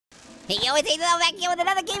Yo, it's Angel back here with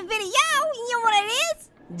another game video. You know what it is?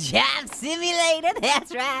 Job Simulator,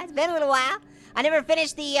 that's right. It's been a little while. I never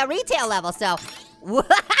finished the retail level, so. Wow,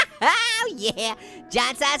 yeah.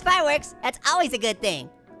 Giant-sized fireworks, that's always a good thing.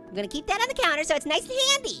 I'm gonna keep that on the counter so it's nice and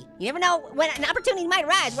handy. You never know when an opportunity might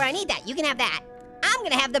arise where I need that. You can have that. I'm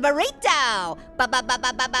gonna have the burrito.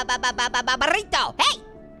 Burrito. Hey,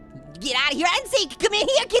 get out of here, NC. Come in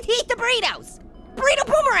here, get to eat the burritos. Burrito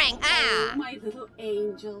boomerang. Ah. Oh, my little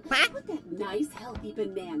angel. Huh? Put that nice, healthy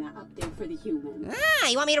banana up there for the human. Ah,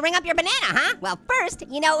 you want me to ring up your banana, huh? Well, first,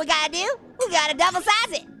 you know what we gotta do? We gotta double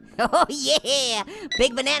size it. Oh, yeah.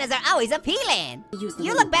 Big bananas are always appealing.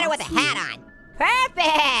 You look better with a hat on.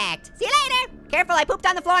 Perfect. See you later. Careful, I pooped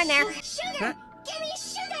on the floor in there. Sugar. Huh? Give me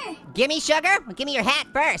sugar. Give me sugar? Well, give me your hat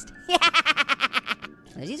first.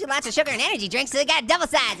 There's usually lots of sugar and energy drinks, so we gotta double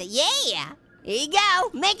size it. Yeah. Here you go,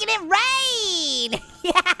 making it rain.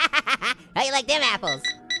 How you like them apples?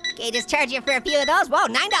 Okay, just charge you for a few of those. Whoa,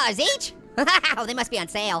 $9 each? Oh, they must be on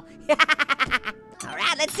sale. All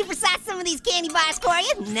right, let's supersize some of these candy bars for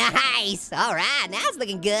you. Nice. All right, now it's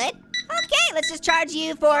looking good. Okay, let's just charge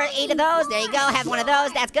you for 8 of those. There you go, have one of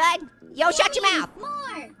those. That's good. Yo, shut your mouth.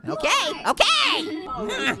 More. Okay, okay. All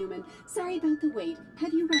right, human. Sorry about the wait.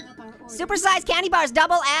 Have you rung up our order? Supersized candy bars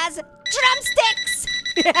double as drumsticks.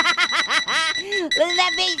 Listen to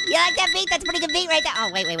that beat. You like that beat? That's a pretty good beat right there. Oh,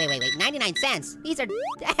 wait. 99 cents. These are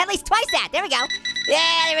at least twice that. There we go.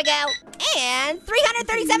 Yeah, there we go. And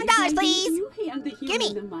 $337, please. You hand the human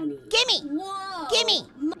Gimme. the money. Gimme. Whoa. Gimme.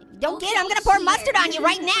 Don't get it. I'm going to pour mustard on you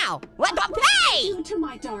right now. What? Hey! You to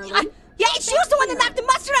my darling. Yeah, she was the one that knocked the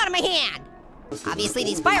mustard out of my hand. Obviously,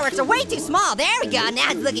 these fireworks are way too small. There we go.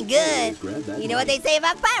 Now it's looking good. You know what they say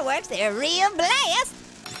about fireworks? They're real blast.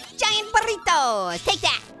 Giant burritos. Take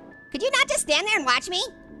that. Could you not just stand there and watch me?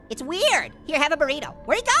 It's weird. Here, have a burrito.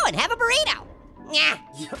 Where are you going? Have a burrito. Yeah.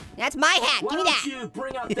 That's my hat. Give me that. Why don't you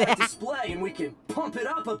bring up that display and we can pump it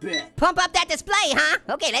up a bit? Pump up that display, huh?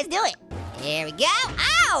 Okay, let's do it. There we go.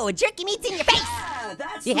 Oh, jerky meat's in your face. Yeah,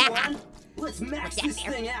 that's the one. Let's max That this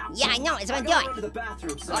there. thing out. Yeah, I know. That's what I'm I gotta doing. run to the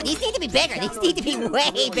bathroom, so Oh, these need to be bigger. These need to be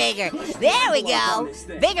way bigger. There we go.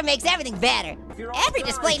 Bigger makes everything better. Every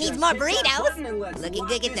display needs more burritos. Looking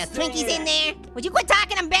good, getting the Twinkies in there. Would you quit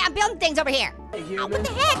talking? I'm building things over here. Oh, what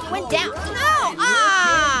the heck? It went down. No.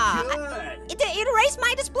 Ah. It erased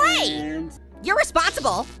my display. And You're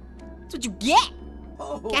responsible. That's what you get.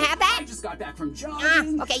 Can I have that? I just got back from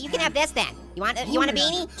jogging. Okay, you can have this then. You want a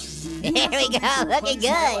beanie? There we go. Looking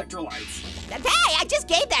good. Electrolytes. Hey, I just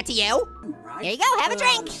gave that to you. Right. There you go. Have a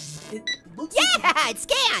drink. It looks Yeah, it's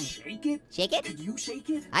scanned. Shake it. Shake it. Could you shake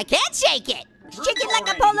it? I can't shake it. Shake it like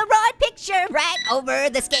a Polaroid picture right over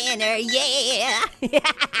the scanner, yeah.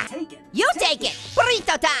 Take it. You take it.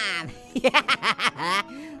 Burrito time.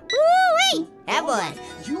 Woo-wee. Have one.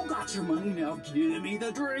 You got your money now. Give me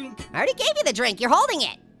the drink. I already gave you the drink. You're holding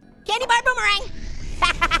it. Candy bar boomerang.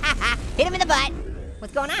 Hit him in the butt.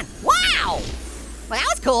 What's going on? Wow. Well, that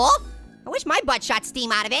was cool. I wish my butt shot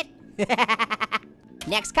steam out of it.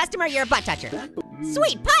 Next customer, you're a butt toucher.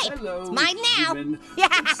 Sweet pipe. Hello, It's mine now. human. Yeah.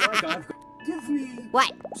 Looks like I've got- Give me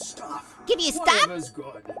What? stuff. Give you stuff? Whatever's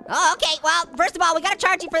good. Oh, okay. Well, first of all, we gotta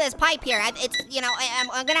charge you for this pipe here. It's, you know,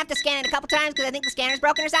 I'm gonna have to scan it a couple times because I think the scanner's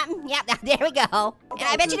broken or something. Yeah, there we go. And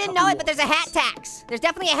I bet you didn't know it, but there's a hat tax. There's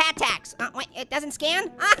definitely a hat tax. Wait, it doesn't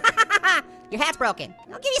scan? Your hat's broken.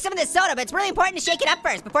 I'll give you some of this soda, but it's really important to shake it up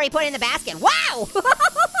first before you put it in the basket. Wow!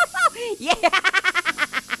 Yeah!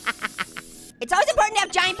 It's always important to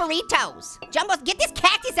have giant burritos. Jumbo, get this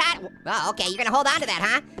cactus out. Oh, okay, you're gonna hold on to that,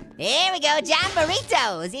 huh? There we go, giant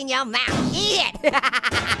burritos in your mouth. Eat it.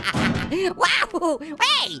 Wow!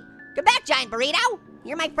 Hey, come back, giant burrito.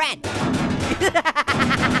 You're my friend.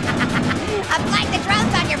 Apply the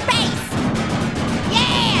drones on your face.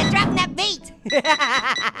 Yeah, dropping that beat.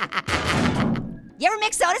 You ever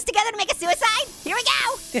mix sodas together to make a suicide? Here we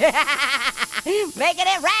go. Making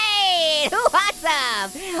it rain.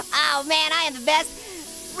 Awesome. Oh man, I am the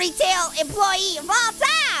best retail employee of all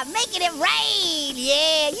time. Making it rain.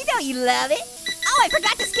 Yeah, you know you love it. Oh, I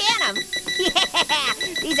forgot to scan them. Yeah,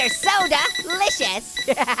 these are soda-licious.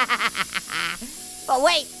 Oh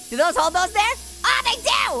wait, do those hold those there? Oh, they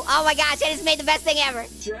do! Oh my gosh, I just made the best thing ever.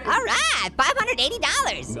 All right,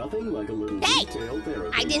 $580. Nothing like a little Hey, retail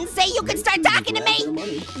therapy. I didn't say you could start talking to me. Grab their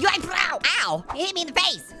money. You, ow, you hit me in the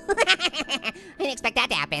face. I didn't expect that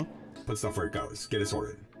to happen. Put stuff where it goes. Get it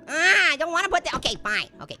sorted. I don't want to put the, okay, fine.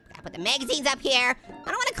 Okay, I put the magazines up here. I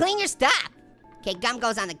don't want to clean your stuff. Okay, gum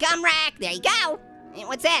goes on the gum rack. There you go. And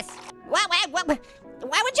what's this? What, why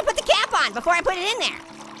would you put the cap on before I put it in there?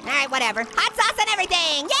 All right, whatever. Hot sauce on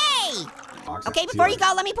everything, yay! box. Okay, See before you later.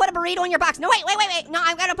 go, let me put a burrito in your box. No, wait. No,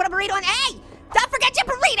 I'm gonna put a burrito in. Hey, don't forget your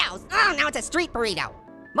burritos. Oh, now it's a street burrito.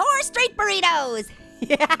 More street burritos.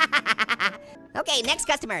 Okay, next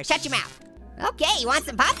customer, shut your mouth. Okay, you want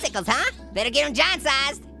some popsicles, huh? Better get them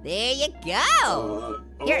John-sized. There you go.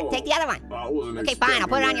 Here, take the other one. I wasn't Okay, fine, I'll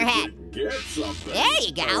put it on your head. Get something. There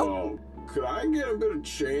you go. Oh, could I get a bit of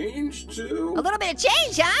change too? A little bit of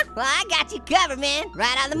change, huh? Well, I got you covered, man.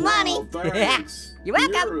 Right on the money. Wow, thanks. You're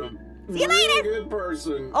welcome. You're a See you later. Good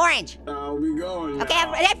person. Orange. I'll be going. Okay,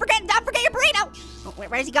 now. don't forget your burrito. Oh,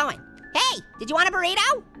 where's he going? Hey, did you want a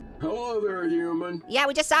burrito? Hello there, human. Yeah,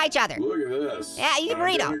 we just saw each other. Look at this. Yeah, you get a I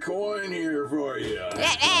burrito. got a coin here for you.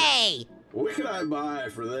 Hey. What can I buy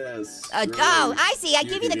for this? Oh, I see. I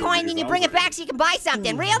give you the can coin do and you bring it something. back so you can buy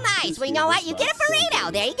something. Real nice. Well, you know what? You get a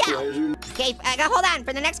burrito. There you go. Pleasure. Okay, hold on.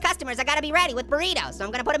 For the next customers, I gotta be ready with burritos. So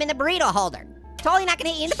I'm gonna put them in the burrito holder. Totally not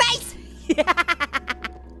gonna hit you in the face.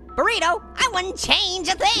 Burrito, I wouldn't change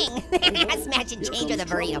a thing. Smash and change with a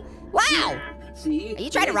burrito. Wow. See? Are you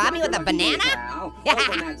trying to rob me with a banana? Pal.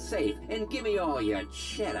 Open that safe and give me all your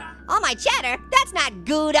cheddar. All my cheddar? That's not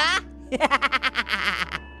Gouda.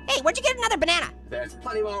 Hey, where'd you get another banana? There's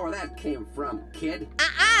plenty more where that came from, kid.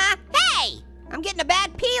 Hey! I'm getting a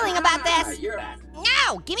bad feeling about this. You're that.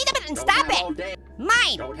 No, give me the banana. Don't Stop have all it. day.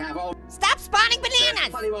 Mine. Don't have all. Stop spawning There's bananas.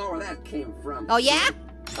 plenty more where that came from. Oh, yeah?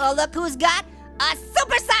 Oh, look who's got a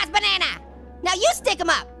supersized banana. Now you stick them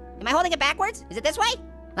up. Am I holding it backwards? Is it this way?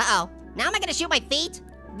 Uh-oh. Now am I gonna shoot my feet?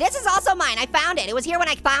 This is also mine. I found it. It was here when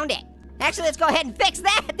I found it. Actually, let's go ahead and fix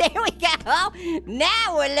that. There we go.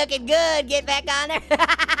 Now we're looking good. Get back on there.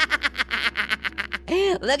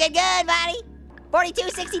 Looking good, buddy. 42,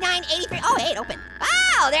 69, 83. Oh, hey, it opened.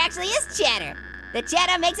 Oh, there actually is cheddar. The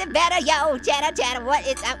cheddar makes it better, yo. Cheddar. What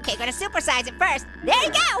is, okay, gonna supersize it first. There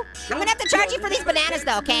you go. I'm gonna have to charge you for these bananas,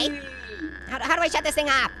 though, okay? How do I shut this thing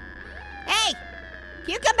off? Hey,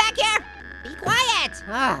 can you come back here? Be quiet.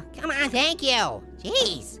 Oh, come on, thank you.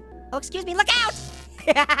 Jeez. Oh, excuse me, look out.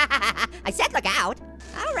 I said look out.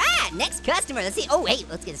 All right, next customer. Let's see. Oh, wait,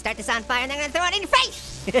 let's start this on fire and then I'm gonna throw it in your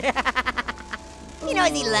face. He knows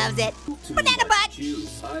he loves it. Banana butt.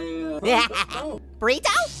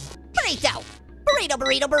 Burrito? Burrito.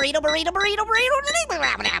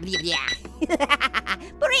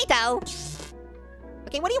 Burrito.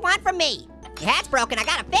 Okay, what do you want from me? Your hat's broken, I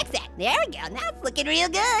gotta fix it. There we go, now it's looking real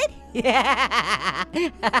good.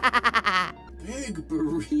 Big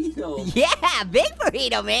burrito. Yeah, big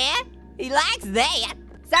burrito, man. He likes that.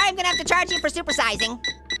 Sorry, I'm gonna have to charge you for supersizing.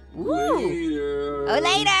 Woo. Later. Oh,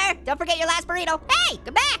 later. Don't forget your last burrito. Hey,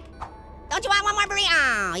 come back. Don't you want one more burrito?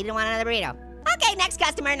 Oh, you didn't want another burrito. Okay, next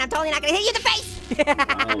customer, and I'm totally not gonna hit you in the face.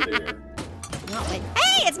 Oh, dear. Oh, wait.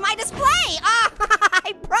 Hey, it's my display. Oh,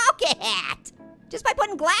 I broke it. Just by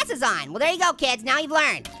putting glasses on. Well, there you go, kids. Now you've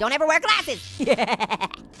learned. Don't ever wear glasses.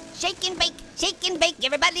 Shake and bake, shake and bake.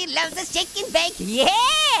 Everybody loves a shake and bake. Yeah,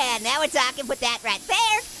 now we're talking. Put that right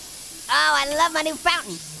there. Oh, I love my new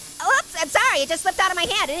fountain. Oops, I'm sorry. It just slipped out of my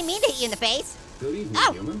hand. I didn't mean to hit you in the face. Good evening,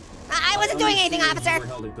 Oh. human. I wasn't doing anything, officer. We were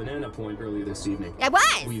held at Banana Point earlier this evening. I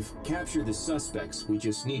was. We've captured the suspects. We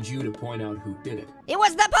just need you to point out who did it. It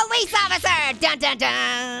was the police officer. Dun dun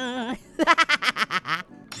dun.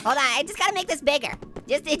 Hold on, I just gotta make this bigger.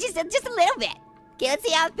 Just a little bit. Okay, let's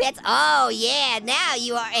see how it fits. Oh yeah, now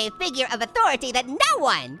you are a figure of authority that no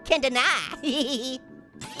one can deny.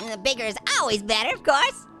 Bigger is always better, of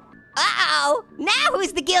course. Uh-oh, now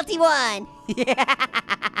who's the guilty one?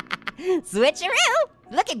 Switcheroo.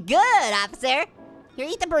 Looking good, officer. Here,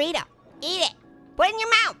 eat the burrito. Eat it. Put it in your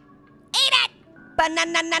mouth. Eat it.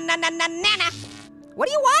 Banana. What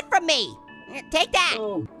do you want from me? Here, take that.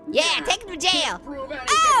 Oh, Yeah, take him to jail. Prove anything.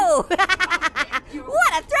 Oh!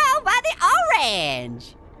 What a throw by the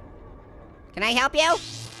orange. Can I help you?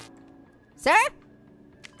 Sir?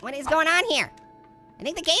 What is going on here? I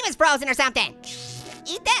think the game is frozen or something.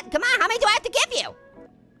 Eat that. Come on, how many do I have to give you?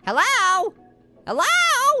 Hello? Hello?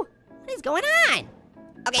 What is going on?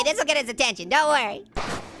 Okay, this will get his attention, don't worry.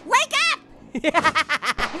 Wake up!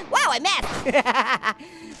 Wow, I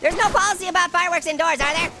missed. There's no policy about fireworks indoors,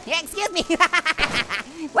 are there? Yeah, excuse me.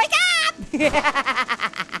 Wake up!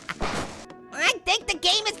 I think the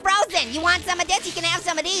game is frozen. You want some of this? You can have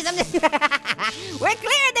some of these. We're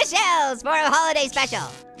clearing the shelves for a holiday special.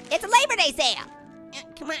 It's a Labor Day sale.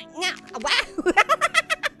 Come on, no, wow.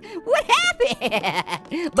 What happened?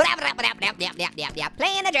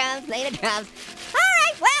 Playing the drums. All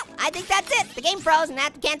right, well, I think that's it. The game froze and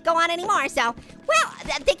that can't go on anymore, so, well,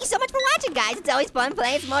 thank you so much for watching, guys. It's always fun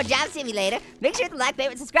playing some more Job Simulator. Make sure to like,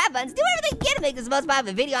 favorite, subscribe buttons. Do everything you can to make this the most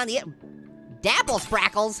popular video on the Dapple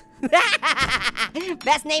Sprackles?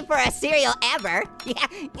 Best name for a cereal ever. Yeah,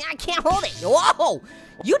 I can't hold it. Whoa,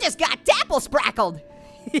 you just got Dapple Sprackled.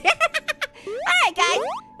 All right, guys,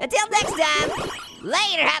 until next time,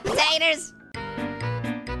 later, hot potatoes.